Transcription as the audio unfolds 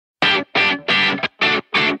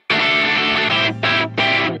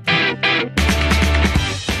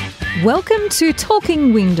Welcome to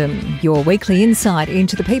Talking Wyndham, your weekly insight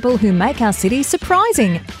into the people who make our city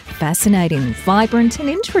surprising, fascinating, vibrant and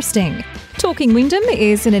interesting. Talking Wyndham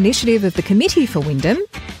is an initiative of the Committee for Wyndham.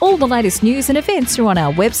 All the latest news and events are on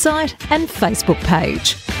our website and Facebook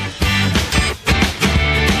page.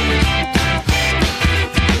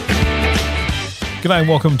 G'day and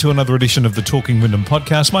welcome to another edition of the Talking Wyndham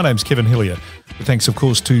podcast. My name's Kevin Hillier. Thanks, of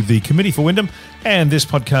course, to the Committee for Wyndham. And this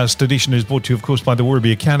podcast edition is brought to you, of course, by the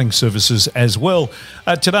Werribee Accounting Services as well.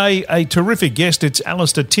 Today, a terrific guest. It's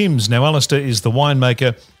Alistair Timms. Now, Alistair is the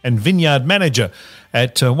winemaker and vineyard manager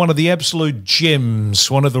at one of the absolute gems,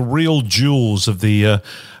 one of the real jewels of the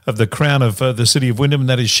crown of the city of Wyndham, and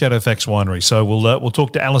that is Shadowfax Winery. So we'll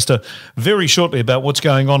talk to Alistair very shortly about what's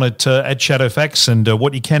going on at Shadowfax and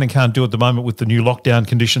what you can and can't do at the moment with the new lockdown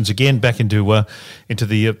conditions. Again, back into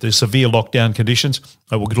the severe lockdown conditions.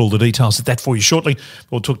 We'll get all the details of that for you shortly.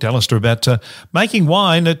 We'll talk to Alistair about making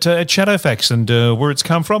wine at Shadowfax and where it's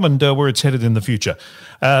come from and where it's headed in the future.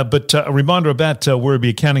 But a reminder about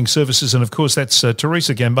Werribee Accounting Services, and of course that's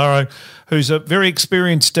Teresa Gambaro, who's a very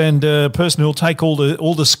experienced and person who'll take all the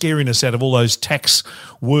scariness out of all those tax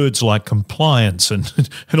words like compliance and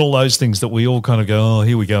all those things that we all kind of go, oh,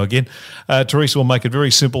 here we go again. Teresa will make it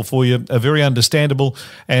very simple for you, a very understandable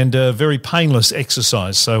and very painless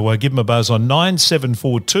exercise. So give them a buzz on 9742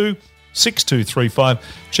 6235.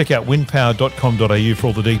 Check out windpower.com.au for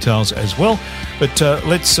all the details as well. But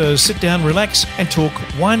let's sit down, relax and talk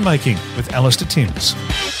winemaking with Alistair Timms.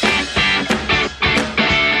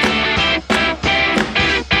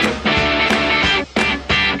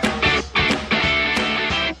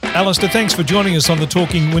 Alistair, thanks for joining us on the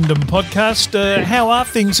Talking Wyndham podcast. How are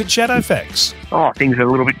things at Shadowfax? Oh, things are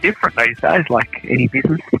a little bit different these days, like any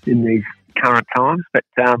business in these current times. But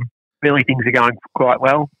really things are going quite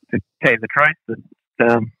well, to tell you the truth.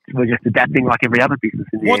 We're just adapting like every other business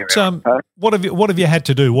in the area. What have you had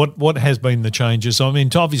to do? What has been the changes? I mean,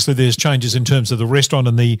 obviously there's changes in terms of the restaurant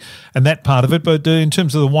and that part of it, but in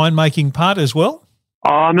terms of the winemaking part as well?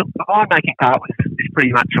 The winemaking part is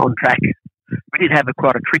pretty much on track. We did have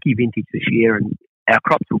quite a tricky vintage this year, and our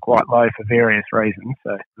crops were quite low for various reasons.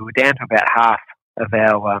 So we were down to about half of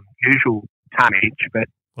our usual tonnage, but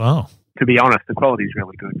wow. To be honest, the quality is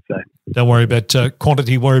really good. So don't worry about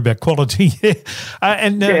quantity, worry about quality.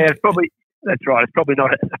 It's probably that's right. It's probably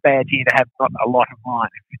not a bad year to have not a lot of wine,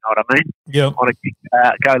 if you know what I mean. Yeah, I want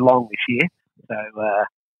to go long this year. So,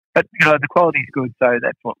 but the quality is good. So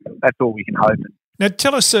that's all we can hope. Now,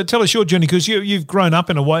 tell us your journey, because you've grown up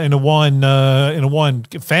in a wine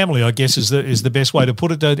family, I guess is the best way to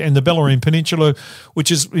put it, and the Bellarine Peninsula,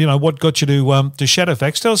 which is what got you to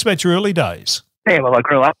Shadowfax. Tell us about your early days. Yeah, well, I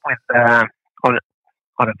grew up with on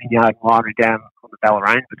a vineyard winery down on the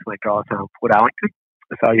Bellarine between Drysdale and Port Arlington.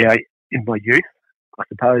 So yeah, in my youth, I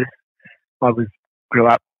suppose I grew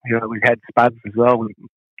up. We had spuds as well.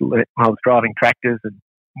 I was driving tractors and.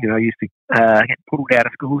 I used to get pulled out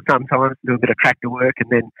of school sometimes, do a bit of tractor work, and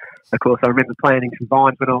then, of course, I remember planting some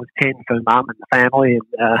vines when I was 10 for Mum and the family, and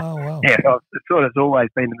wow. Yeah, so it sort of has always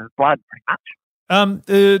been in the blood, pretty much.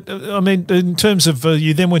 I mean, in terms of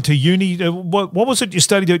you then went to uni. What was it you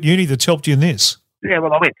studied at uni that's helped you in this? Yeah,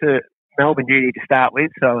 well, I went to Melbourne Uni to start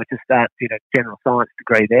with, so I just did a general science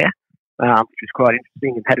degree there, which was quite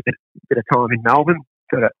interesting, and had a bit of time in Melbourne.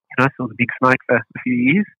 Saw the big smoke for a few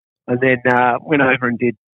years. And then went over and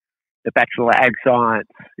did the Bachelor of Ag Science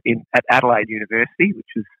at Adelaide University, which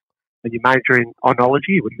is when you major in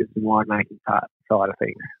oenology, which is the winemaking side of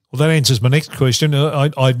things. Well, that answers my next question.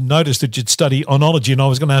 I noticed that you'd study oenology, and I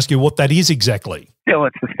was going to ask you what that is exactly. Yeah, well,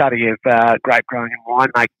 it's the study of grape growing and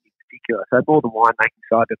winemaking in particular. So more the winemaking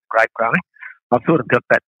side of grape growing. I've sort of got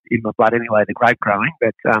that in my blood anyway, the grape growing,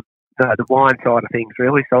 but the wine side of things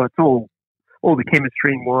really. So it's all the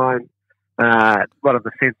chemistry in wine, a lot of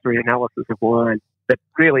the sensory analysis of wine. But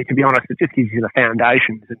really, to be honest, it just gives you the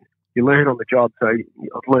foundations, and you learn on the job. So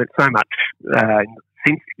I've learned so much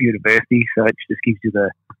since university, so it just gives you the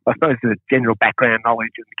general background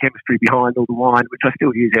knowledge and the chemistry behind all the wine, which I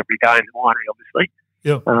still use every day in the winery, obviously.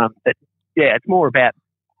 Yeah. But yeah, it's more about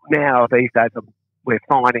now these days we're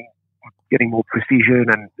getting more precision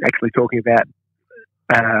and actually talking about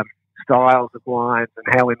styles of wines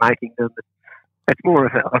and how we're making them. It's more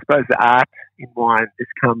of, I suppose, the art in wine has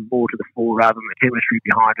come more to the fore rather than the chemistry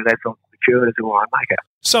behind it as I've matured as a winemaker.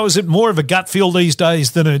 So is it more of a gut feel these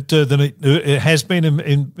days than it has been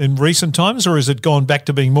in recent times, or has it gone back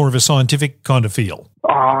to being more of a scientific kind of feel?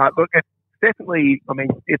 Look, it's definitely,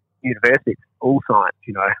 it's university, it's all science,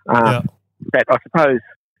 Yeah. But I suppose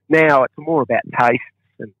now it's more about tastes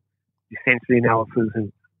and your sensory analysis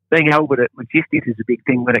and being able to, logistics is a big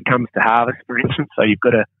thing when it comes to harvest, for instance. So you've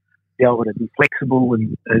got to, be able to be flexible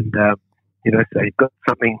and so you've got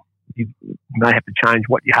something, you may have to change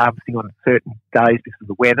what you're harvesting on certain days because of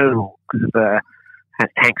the weather or because of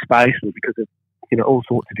tank space or because of, all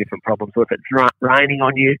sorts of different problems. So if it's raining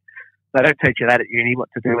on you, they don't teach you that at uni, what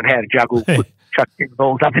to do and how to juggle, chuck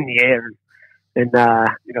balls up in the air and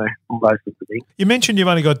all those sorts of things. You mentioned you've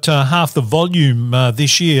only got half the volume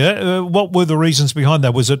this year. What were the reasons behind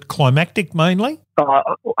that? Was it climactic mainly?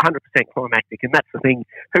 100% climactic, and that's the thing.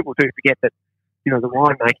 People do forget that, the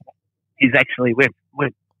winemaking is actually, we're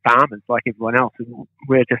farmers like everyone else, and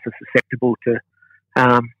we're just as susceptible to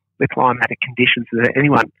the climatic conditions as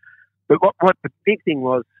anyone. But what the big thing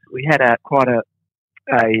was, we had quite a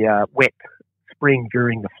wet spring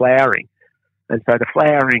during the flowering, and so the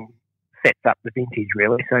flowering sets up the vintage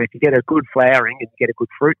really. So if you get a good flowering and you get a good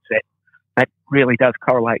fruit set, that really does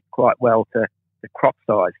correlate quite well to the crop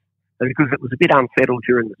size. So because it was a bit unsettled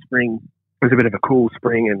during the spring, it was a bit of a cool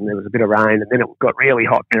spring and there was a bit of rain, and then it got really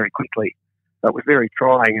hot very quickly. So it was very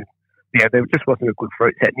trying, and there just wasn't a good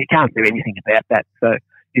fruit set, and you can't do anything about that. So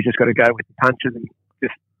you just got to go with the punches and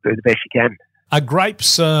just do the best you can. Are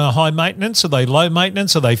grapes high maintenance? Are they low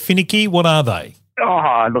maintenance? Are they finicky? What are they?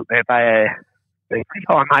 Oh, look, they're pretty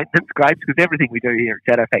high maintenance grapes because everything we do here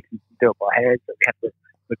at Shadowfax is built by hand. So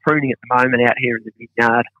we're pruning at the moment out here in the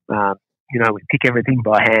vineyard. We pick everything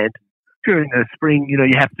by hand. During the spring, you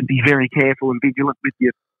have to be very careful and vigilant with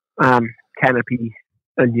your canopy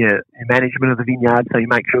and your management of the vineyard. So you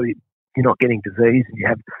make sure you're not getting disease and you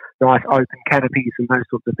have nice open canopies and those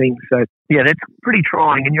sorts of things. So, that's pretty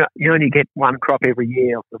trying, and you only get one crop every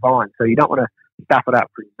year off the vine, so you don't want to stuff it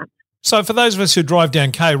up pretty much. So for those of us who drive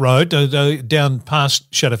down K Road, down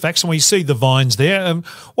past Shadowfax, and we see the vines there,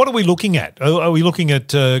 what are we looking at? Are we looking at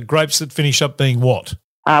grapes that finish up being what?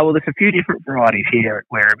 Well, there's a few different varieties here at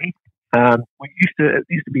Werribee. It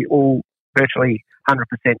used to be all virtually 100%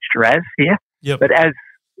 Shiraz here, yep. But as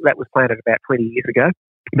that was planted about 20 years ago,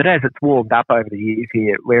 but as it's warmed up over the years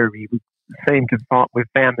here at Werribee, we've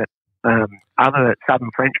found that other southern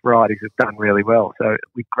French varieties have done really well. So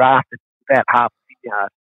we grafted about half the vineyard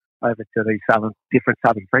over to these different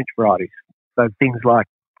southern French varieties. So things like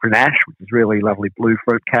Grenache, which is really lovely blue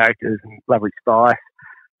fruit characters and lovely spice.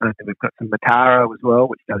 And then we've got some Mataro as well,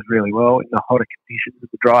 which does really well in the hotter conditions,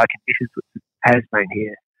 the drier conditions, which it has been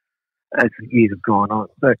here as the years have gone on.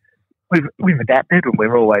 So we've adapted, and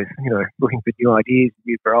we're always, looking for new ideas,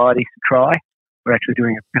 new varieties to try. We're actually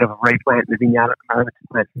doing a bit of a replant in the vineyard at the moment to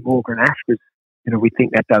plant some more Grenache because, we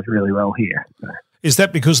think that does really well here. So. Is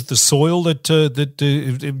that because of the soil that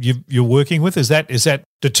you're working with? Is that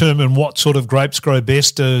determine what sort of grapes grow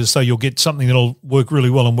best? So you'll get something that'll work really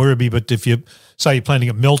well in Werribee, but if you're planting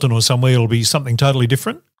at Melton or somewhere, it'll be something totally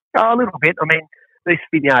different? Oh, a little bit. I mean, this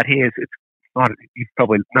vineyard here, you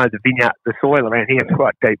probably know the soil around here is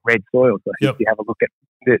quite deep red soil. So yep. If you have a look at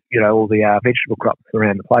all the vegetable crops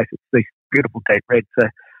around the place, it's these beautiful deep red. So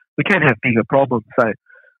we can have bigger problems. So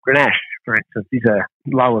Grenache, for instance, is a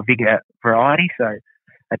lower vigour variety, so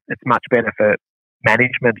it's much better for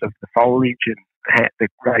management of the foliage and the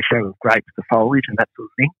ratio of grapes to foliage and that sort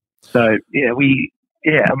of thing. So,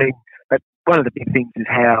 but one of the big things is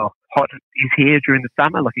how hot it is here during the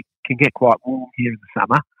summer. Like, it can get quite warm here in the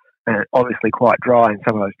summer and obviously quite dry in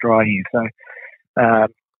some of those dry years. So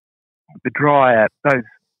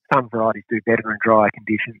some varieties do better in drier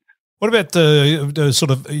conditions. What about the sort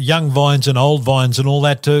of young vines and old vines and all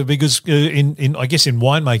that? Because in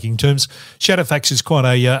winemaking terms, Shadowfax is quite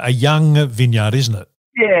a young vineyard, isn't it?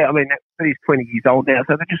 Yeah, I mean, he's 20 years old now,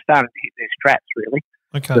 so they're just starting to hit their straps, really.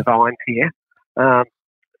 Okay. The vines here.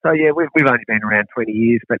 We've only been around 20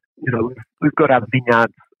 years, but we've got other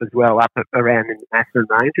vineyards as well up around in the Macedon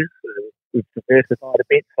Ranges. We've diversified a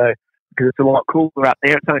bit, so because it's a lot cooler up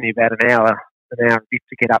there, it's only about an hour and a bit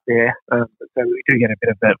to get up there. So we do get a bit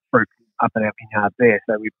of that fruit up in our vineyard there.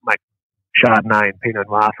 So we make Chardonnay and Pinot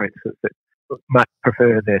Noir, for instance, that much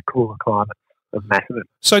prefer the cooler climates of Macedon.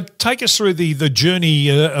 So take us through the journey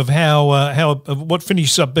of how what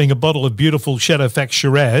finishes up being a bottle of beautiful Shadowfax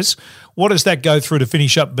Shiraz. What does that go through to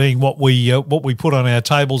finish up being what we put on our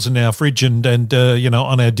tables in our fridge and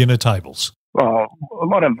on our dinner tables? Well, a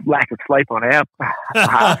lot of lack of sleep on our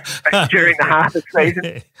behalf during the harvest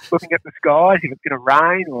season, looking at the skies, if it's going to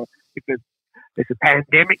rain or if there's a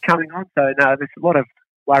pandemic coming on. So, no, there's a lot of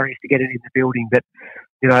worries to get it in the building. But,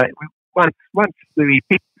 once we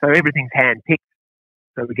pick, so everything's hand-picked.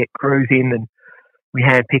 So we get crews in and we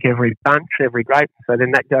hand-pick every bunch, every grape. So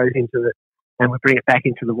then that goes into and we bring it back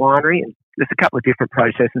into the winery. And there's a couple of different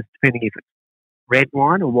processes depending if it's red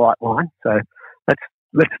wine or white wine. So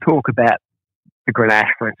let's talk about the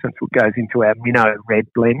Grenache, for instance, which goes into our Minnow red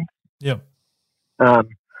blend. Yep.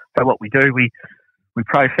 So what we do, we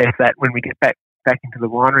process that when we get back into the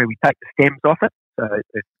winery. We take the stems off it, so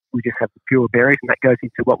we just have the pure berries, and that goes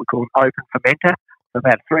into what we call an open fermenter, so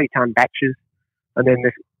about 3-ton batches, and then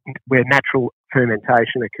where natural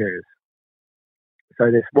fermentation occurs. So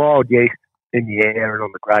there's wild yeast in the air and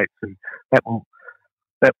on the grapes, and that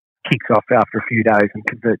kicks off after a few days and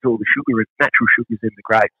converts all the natural sugars in the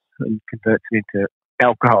grapes and converts it into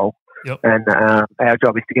alcohol. Yep. And our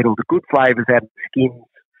job is to get all the good flavours out of the skins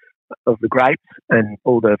of the grapes and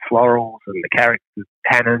all the florals and the characters,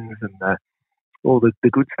 tannins and all the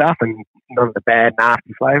good stuff, and none of the bad,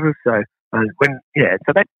 nasty flavours. So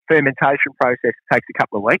so that fermentation process takes a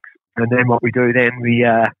couple of weeks, and then what we do then, we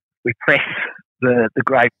press the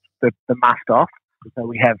grape, the must off, so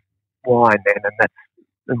we have wine then,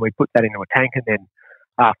 and we put that into a tank, and then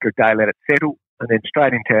after a day let it settle, and then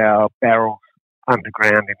straight into our barrels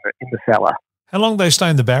underground in the cellar. How long do they stay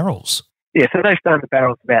in the barrels? Yeah, so they stay in the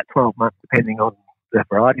barrels about 12 months, depending on the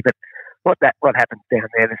variety. But what happens down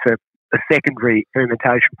there's a secondary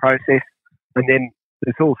fermentation process, and then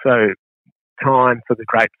there's also time for the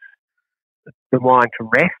grapes, the wine to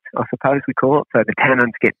rest, I suppose we call it. So the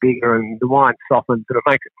tannins get bigger and the wine softens, and it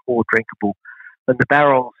makes it more drinkable. And the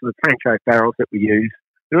barrels, the French oak barrels that we use,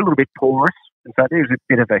 they're a little bit porous, and so there's a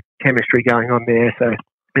bit of a chemistry going on there. So,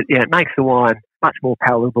 but yeah, it makes the wine much more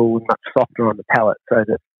palatable and much softer on the palate. So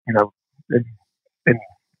that and it's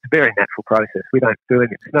a very natural process. We don't do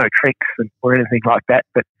anything. There's no tricks or anything like that.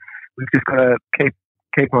 But we've just got to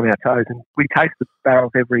keep on our toes, and we taste the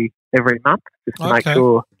barrels every month just to make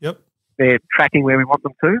sure they're tracking where we want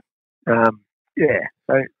them to.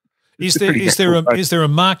 So. Is there a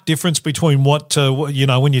marked difference between what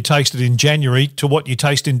when you taste it in January to what you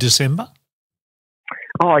taste in December?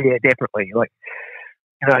 Oh yeah, definitely. Like,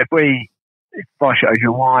 if I showed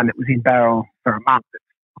you a wine that was in barrel for a month,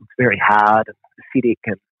 it's very hard and acidic,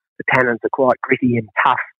 and the tannins are quite gritty and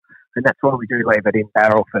tough, and that's why we do leave it in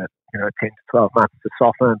barrel for 10 to 12 months to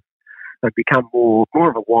soften and become more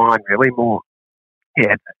of a wine. Really, more.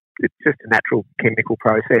 Yeah, it's just a natural chemical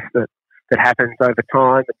process that happens over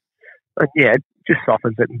time. And it just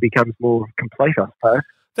softens it and becomes more complete, I suppose.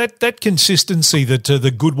 That consistency that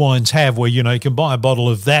the good wines have, where you can buy a bottle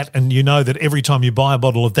of that, and you know that every time you buy a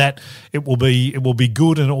bottle of that, it will be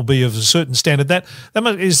good and it will be of a certain standard.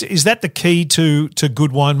 Is that the key to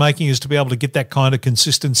good winemaking, is to be able to get that kind of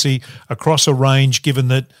consistency across a range, given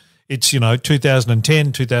that it's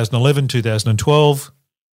 2010, 2011, 2012.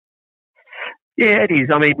 Yeah, it is.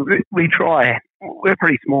 I mean, we try. We're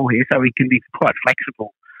pretty small here, so we can be quite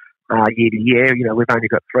flexible year to year. We've only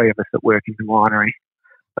got 3 of us that work in the winery.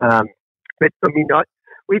 But I mean,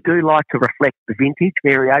 we do like to reflect the vintage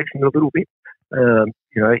variation a little bit.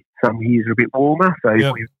 Some years are a bit warmer, so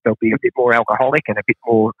they'll be a bit more alcoholic and a bit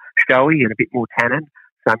more showy and a bit more tannin.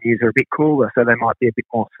 Some years are a bit cooler, so they might be a bit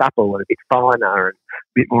more supple and a bit finer and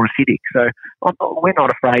a bit more acidic. So we're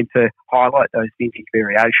not afraid to highlight those vintage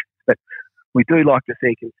variations, but we do like to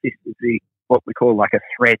see consistency, what we call like a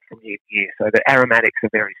thread from year to year. So the aromatics are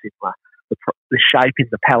very similar. The shape in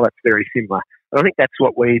the palate's very similar. And I think that's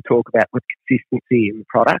what we talk about with consistency in the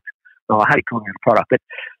product. I hate calling it a product, but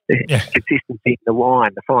the consistency in the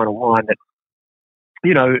wine, the final wine, that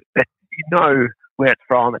where it's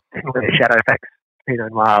from. It's definitely a Shadowfax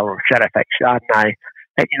Pinot Noir or Shadowfax Chardonnay.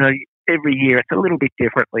 And, every year it's a little bit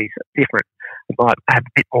different. It might have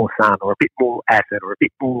a bit more sun or a bit more acid or a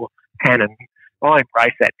bit more tannin. I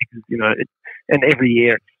embrace that because, and every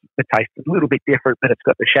year the taste is a little bit different, but it's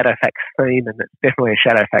got the Shadowfax theme, and it's definitely a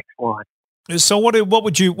Shadowfax wine. So what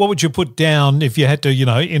would you put down if you had to,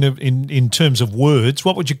 in terms of words,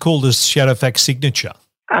 what would you call this Shadowfax signature?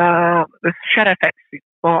 The Shadowfax,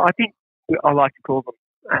 I think I like to call them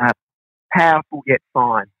powerful yet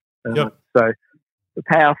fine. So the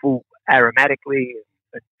powerful aromatically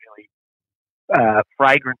and really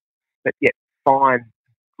fragrant, but yet fine,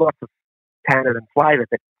 lots of tannin and flavour,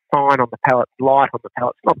 but fine on the palate, light on the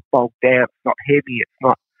palate. It's not bogged down, it's not heavy, it's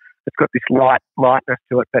got this lightness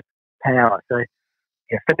to it, but power. So,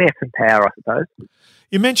 finesse and power, I suppose.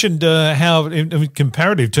 You mentioned how, in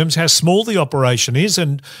comparative terms, how small the operation is,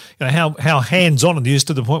 and how hands-on it is,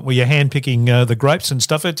 to the point where you're hand-picking the grapes and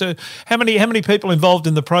stuff. How many people involved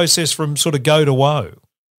in the process from sort of go to woe?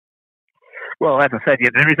 Well, as I said,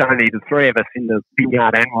 there is only the 3 of us in the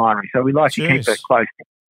vineyard and winery, so we like to keep a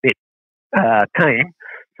close-knit team.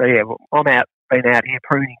 So, I've been out here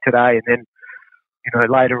pruning today, and then,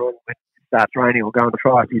 later on when it starts raining, we'll go and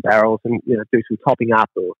try a few barrels and, do some topping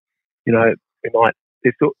up, or, we might.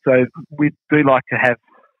 So we do like to have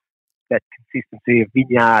that consistency of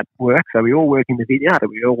vineyard work. So we all work in the vineyard, and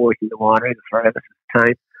we all work in the winery, the 3 of us as a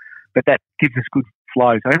team. But that gives us good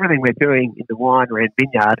flow. So everything we're doing in the winery and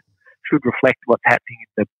vineyard should reflect what's happening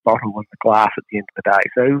in the bottle and the glass at the end of the day.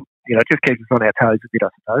 So, it just keeps us on our toes a bit, I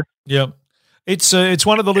suppose. Yeah. It's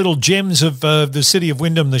one of the little gems of the city of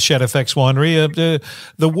Wyndham, the Shadowfax Winery.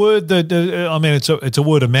 The word that I mean, it's a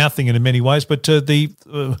word of mouth thing in many ways, but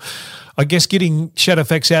I guess getting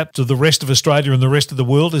Shadowfax out to the rest of Australia and the rest of the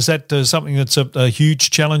world, is that something that's a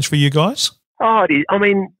huge challenge for you guys? Oh, it is. I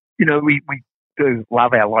mean, we do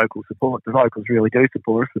love our local support. The locals really do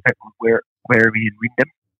support us, the people wherever in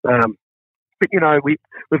Wyndham. But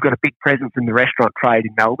we've got a big presence in the restaurant trade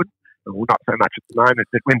in Melbourne. Well, not so much at the moment,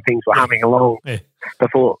 but when things were humming along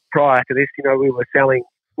prior to this, we were selling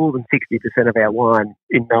more than 60% of our wine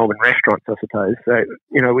in Melbourne restaurants, I suppose. So,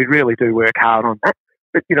 we really do work hard on that.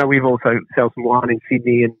 But, we've also sell some wine in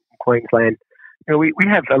Sydney and Queensland. We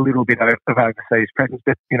have a little bit of overseas presence,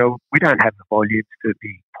 but, we don't have the volumes to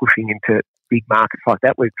be pushing into big markets like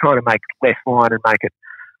that. We're trying to make less wine and make it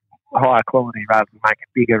higher quality rather than make it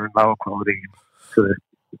bigger and lower quality, sort of,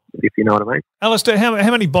 if you know what I mean. Alistair,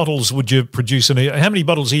 how many bottles would you produce in how many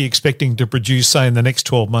bottles are you expecting to produce, say, in the next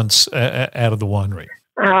 12 months out of the winery?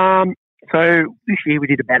 So this year we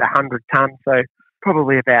did about 100 tonnes, so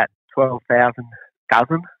probably about 12,000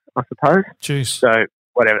 dozen, I suppose. Jeez. So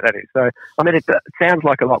whatever that is. So, I mean, it sounds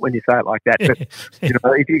like a lot when you say it like that, but,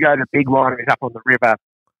 if you go to big wineries up on the river,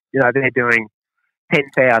 they're doing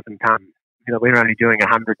 10,000 tonnes. We're only doing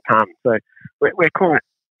 100 tonnes. So we're quite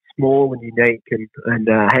small and unique and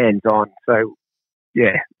hands-on. So,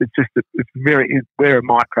 yeah, we're a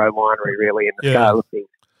micro winery really in the scale of things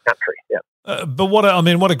in the country. Yeah. But what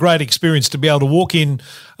a great experience to be able to walk in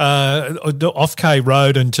off K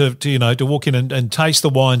Road and to walk in and taste the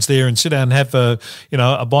wines there and sit down and have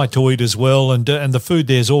a bite to eat as well, and the food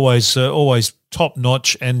there's always top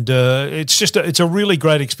notch, and it's a really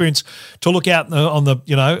great experience to look out on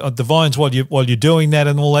the vines while you're doing that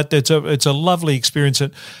and all that. It's a lovely experience,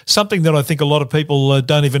 and something that I think a lot of people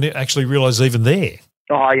don't even actually realise is even there.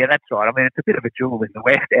 Oh yeah, that's right. I mean, it's a bit of a jewel in the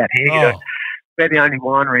west out here. We're the only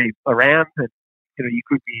winery around that, you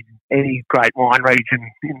could be in any great wine region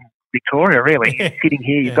in Victoria, really. Sitting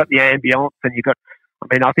here, you've got the ambience,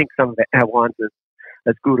 and I think some of our wines are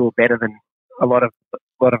as good or better than a lot of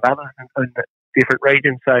others in different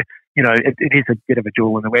regions. So, it is a bit of a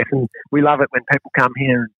jewel in the west, and we love it when people come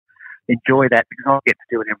here and enjoy that, because I get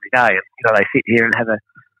to do it every day. And, they sit here and have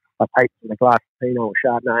a pizza and a glass of Pinot or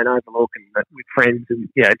Chardonnay and overlook and with friends, and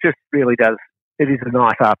it just really does. It is a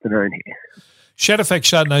nice afternoon here. Shadowfax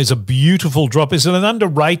Chardonnay is a beautiful drop. Is it an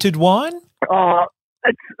underrated wine? I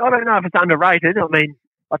don't know if it's underrated. I mean,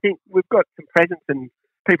 I think we've got some presence, and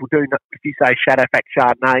people do know, if you say Shadowfax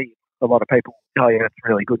Chardonnay, a lot of people, it's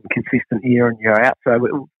really good and consistent year in, year out. So we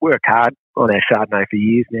work hard on our Chardonnay for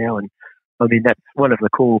years now, and I mean, that's one of the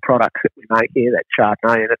core products that we make here, that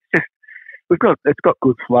Chardonnay, and it's got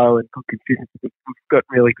good flow and good consistency. We've got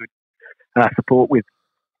really good support with,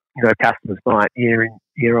 customers buy it year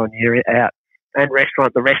on year out. And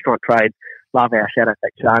the restaurant trade love our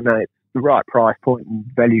Shadowfax Chardonnay. It's the right price point and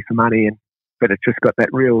value for money, but it's just got that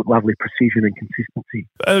real lovely precision and consistency.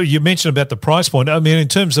 Oh, you mentioned about the price point. I mean, in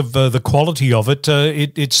terms of the quality of it,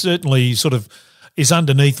 it certainly sort of is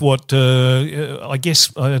underneath what I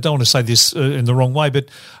guess, I don't want to say this in the wrong way, but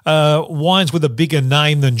wines with a bigger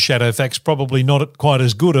name than Shadowfax probably not quite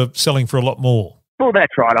as good are selling for a lot more. Well,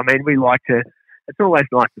 that's right. I mean, we like to. It's always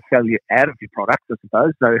nice to sell you out of your products, I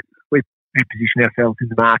suppose. So we position ourselves in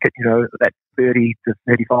the market, that $30 to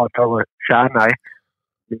 $35 Chardonnay.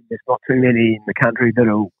 There's not too many in the country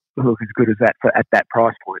that'll look as good as that at that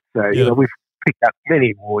price point. So, we've picked up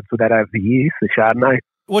many awards for that over the years, the Chardonnay.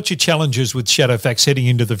 What's your challenges with Shadowfax heading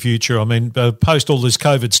into the future? I mean, post all this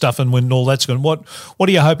COVID stuff and when all that's gone, what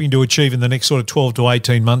are you hoping to achieve in the next sort of 12 to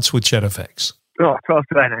 18 months with Shadowfax? 12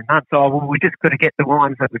 to 18 months. We just got to get the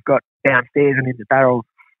wines that we've got downstairs and in the barrels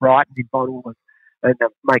right and in bottles, and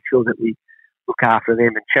make sure that we look after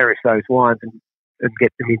them and cherish those wines and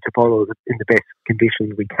get them into bottles in the best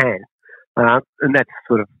conditions we can. And that's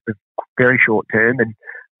sort of very short term. And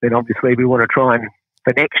then obviously we want to try and,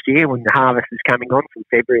 for next year, when the harvest is coming on from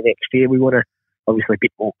February next year, we want to, obviously a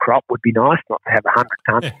bit more crop would be nice, not to have 100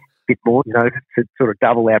 tonnes, a bit more, to sort of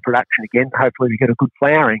double our production again. Hopefully we get a good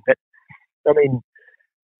flowering. But, I mean,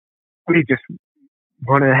 we just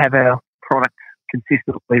want to have our products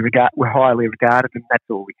consistently we're highly regarded, and that's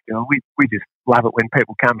all we can do. We just love it when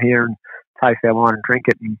people come here and taste our wine and drink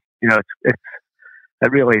it, and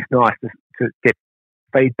it really is nice to get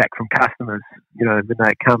feedback from customers, when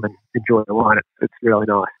they come and enjoy the wine. It's really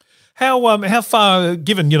nice. How far,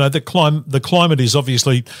 given the climate is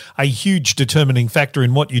obviously a huge determining factor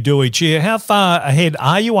in what you do each year, how far ahead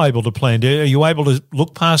are you able to plan? Are you able to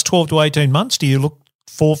look past 12 to 18 months? Do you look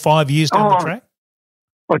 4 or 5 years down the track?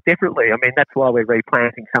 Well, definitely. I mean, that's why we're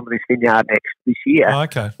replanting some of this vineyard this year. Oh,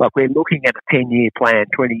 okay. Like, we're looking at a 10-year plan,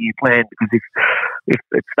 20-year plan, because if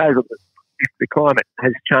the climate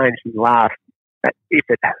has changed in the last, if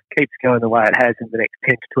it keeps going the way it has in the next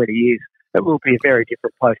 10 to 20 years, it will be a very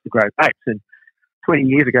different place to grow grapes. And 20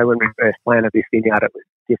 years ago, when we first planted this vineyard, it was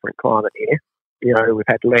a different climate here. We've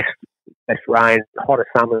had less rain, hotter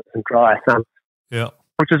summers and drier summers. Yeah.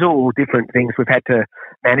 Which is all different things we've had to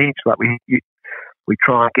manage. Like, we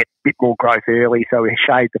try and get a bit more growth early, so we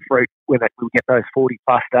shade the fruit when we get those 40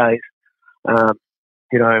 plus days. And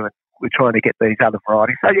we're trying to get these other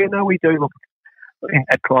varieties. So we do look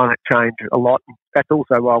at climate change a lot. That's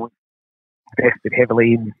also why we've invested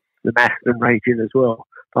heavily in the Macedon region as well,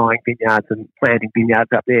 buying vineyards and planting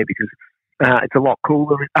vineyards up there, because it's a lot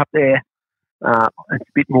cooler up there. It's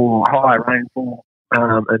a bit more higher rainfall,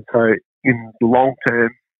 and so in the long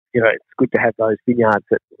term, it's good to have those vineyards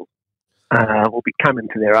that will be coming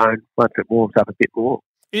to their own once it warms up a bit more.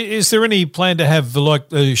 Is there any plan to have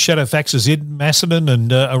Shadowfaxes in Macedon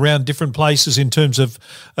and around different places in terms of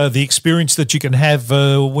the experience that you can have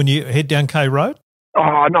when you head down K Road?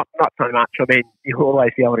 Oh, not so much. I mean, you'll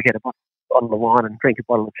always be able to get a bottle of wine and drink a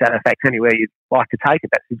bottle of Shadowfax anywhere you'd like to take it.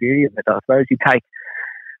 That's the beauty of it, I suppose.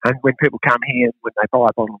 And when people come here, when they buy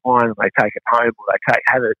a bottle of wine and they take it home, or they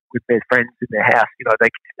have it with their friends in their house, they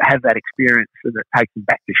have that experience, and it takes them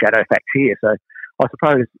back to Shadowfax here. So I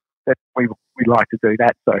suppose that we like to do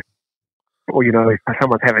that. So, or if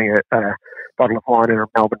someone's having a bottle of wine in a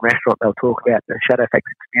Melbourne restaurant, they'll talk about the Shadowfax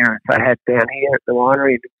experience they had down here at the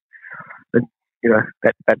winery, and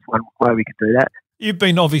that's one way we could do that. You've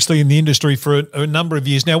been obviously in the industry for a number of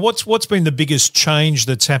years now. What's been the biggest change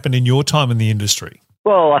that's happened in your time in the industry?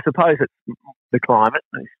 Well, I suppose it's the climate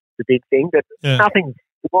is the big thing, but nothing.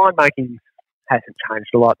 The winemaking hasn't changed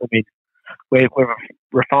a lot. I mean, we're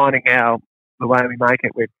refining the way we make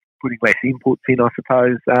it. We're putting less inputs in, I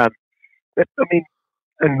suppose. But I mean,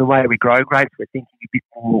 and the way we grow grapes, we're thinking a bit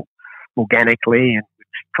more organically, and we're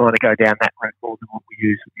trying to go down that route more than what we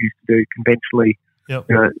used to do conventionally. Yep.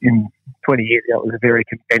 In 20 years ago, it was a very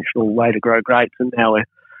conventional way to grow grapes, and now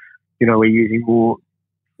we're using more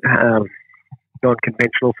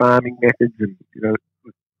non-conventional farming methods, and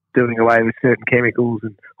doing away with certain chemicals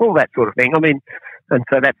and all that sort of thing. I mean, and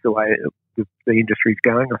so that's the way the industry's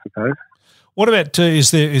going, I suppose. What about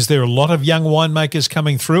is there a lot of young winemakers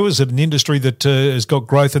coming through? Is it an industry that has got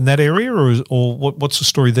growth in that area, or what's the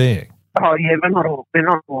story there? Oh yeah, they're not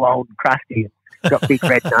all old and crusty and got big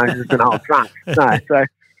red noses and old drunks.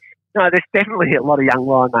 No, there's definitely a lot of young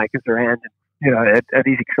winemakers around, and it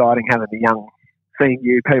is exciting seeing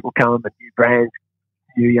new people come and new brands,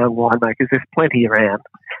 new young winemakers. There's plenty around.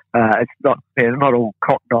 They're not all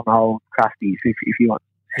cottoned on old crusties, if you want,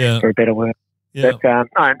 for a better word. Yeah. But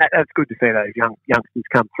that's good to see those youngsters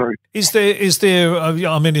come through. Is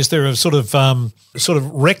there a sort of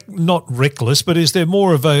not reckless, but is there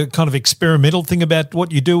more of a kind of experimental thing about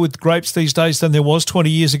what you do with grapes these days than there was 20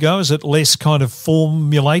 years ago? Is it less kind of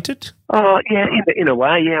formulated? Oh yeah, in a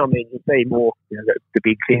way, yeah. I mean, you see more. The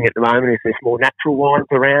big thing at the moment is there's more natural wines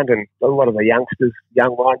around, and a lot of the young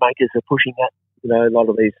winemakers are pushing that. A lot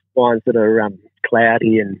of these wines that are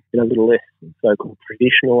cloudy and a little less so-called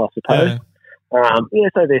traditional, I suppose.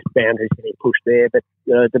 So there's boundaries getting pushed there, but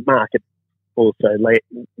the market also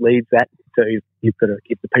leads that. So you've got to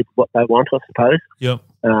give the people what they want, I suppose. Yep.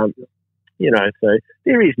 So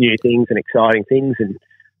there is new things and exciting things, and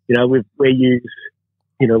we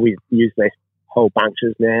use less whole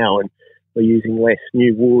bunches now, and we're using less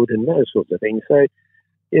new wood and those sorts of things. So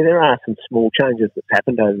yeah, there are some small changes that's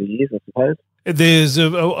happened over the years, I suppose. There's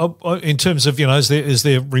in terms of is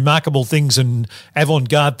there remarkable things and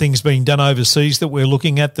avant-garde things being done overseas that we're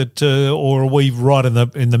looking at that, or are we right in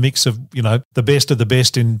the mix of the best of the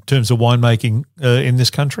best in terms of winemaking in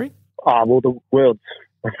this country? Oh well, the world's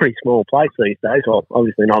a pretty small place these days. Well,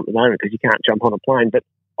 obviously not at the moment because you can't jump on a plane. But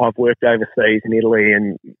I've worked overseas in Italy,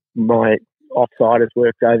 and my offsiders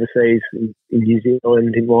worked overseas in New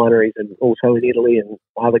Zealand in wineries, and also in Italy. And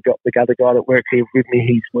the other guy that works here with me,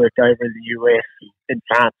 he's worked over in the US and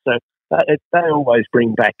France. So they always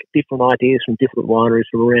bring back different ideas from different wineries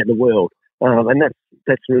from around the world, and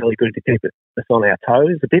that's really good to keep us on our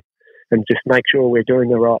toes a bit and just make sure we're doing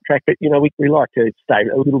the right track. But we like to stay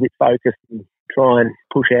a little bit focused and try and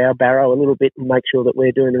push our barrow a little bit and make sure that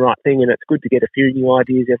we're doing the right thing. And it's good to get a few new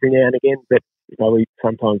ideas every now and again. But So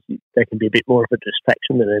sometimes they can be a bit more of a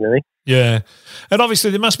distraction than anything. Yeah. And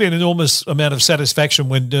obviously there must be an enormous amount of satisfaction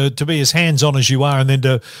when to be as hands-on as you are, and then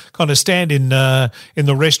to kind of stand in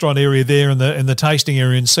the restaurant area there in the tasting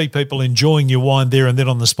area and see people enjoying your wine there and then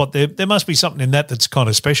on the spot. There must be something in that's kind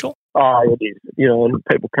of special. Oh, it is. And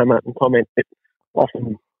people come up and comment it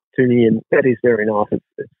often to me, and that is very nice.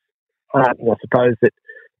 It's heartening, I suppose, that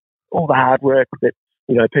all the hard work that,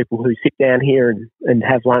 people who sit down here and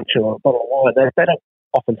have lunch or a bottle of wine, they don't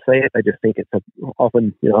often see it. They just think it's a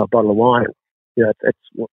bottle of wine. It's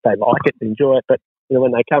what they like it and enjoy it. But,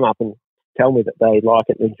 when they come up and tell me that they like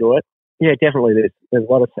it and enjoy it, yeah, definitely there's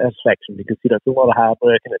a lot of satisfaction, because, it's a lot of hard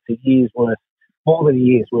work, and it's a year's worth, more than a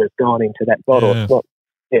year's worth gone into that bottle. Yeah. It's not,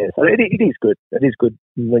 so it is good. It is good.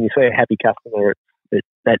 When you see a happy customer,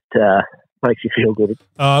 that makes you feel good.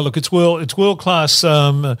 Look, it's world-class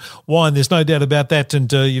wine. There's no doubt about that,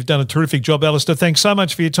 and you've done a terrific job, Alistair. Thanks so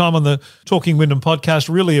much for your time on the Talking Wyndham podcast.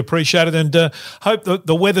 Really appreciate it, and hope that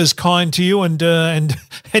the weather's kind to you, and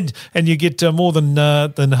you get more than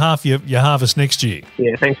half your harvest next year.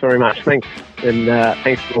 Yeah, thanks very much. Thanks, and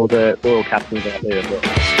thanks to all the loyal customers out there as well.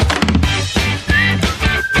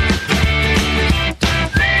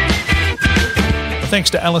 Thanks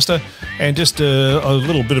to Alistair. And just a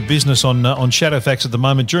little bit of business on Shadowfax at the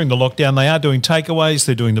moment. During the lockdown, they are doing takeaways.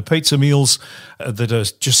 They're doing the pizza meals that are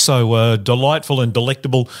just so delightful and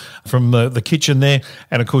delectable from the kitchen there.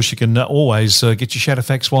 And, of course, you can always get your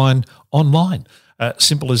Shadowfax wine online.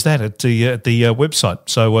 Simple as that at the website.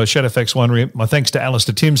 So Shadowfax Winery, my thanks to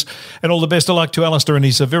Alistair Timms, and all the best of luck to Alistair and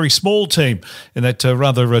his very small team in that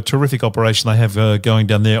rather terrific operation they have going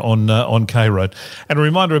down there on K Road. And a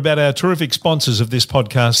reminder about our terrific sponsors of this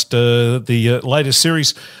podcast, the latest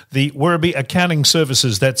series, the Werribee Accounting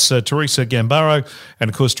Services. That's Teresa Gambaro,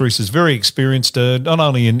 and of course Teresa's very experienced not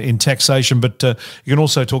only in taxation, but you can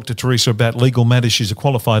also talk to Teresa about legal matters. She's a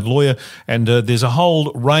qualified lawyer, and there's a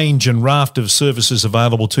whole range and raft of services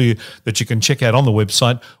available to you that you can check out on the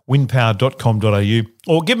website, windpower.com.au,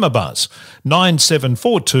 or give them a buzz,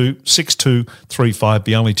 9742 6235.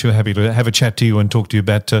 Be only too happy to have a chat to you and talk to you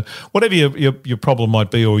about whatever your problem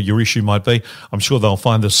might be or your issue might be. I'm sure they'll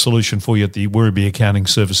find the solution for you at the Werribee Accounting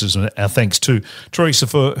Services. And our thanks to Teresa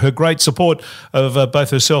for her great support of both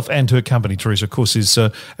herself and her company. Teresa, of course, is,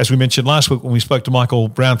 as we mentioned last week when we spoke to Michael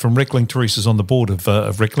Brown from Reckling, Teresa's on the board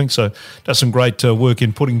of Reckling, so does some great work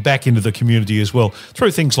in putting back into the community as well through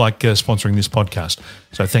things like sponsoring this podcast.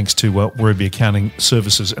 So thanks to Werribee Accounting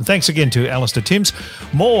Services. And thanks again to Alistair Timms.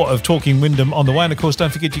 More of Talking Wyndham on the way. And, of course,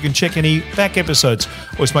 don't forget you can check any back episodes.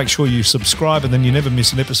 Always make sure you subscribe, and then you never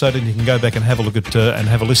miss an episode, and you can go back and have a look at and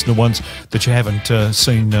have a listen to ones that you haven't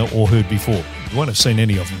seen or heard before. You won't have seen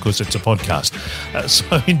any of them because it's a podcast.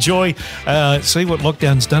 So enjoy. See what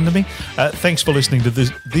lockdown's done to me. Thanks for listening to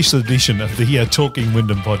this edition of the Talking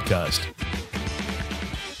Wyndham podcast.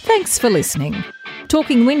 Thanks for listening.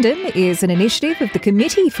 Talking Wyndham is an initiative of the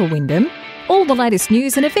Committee for Wyndham. All the latest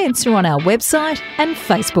news and events are on our website and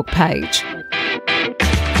Facebook page.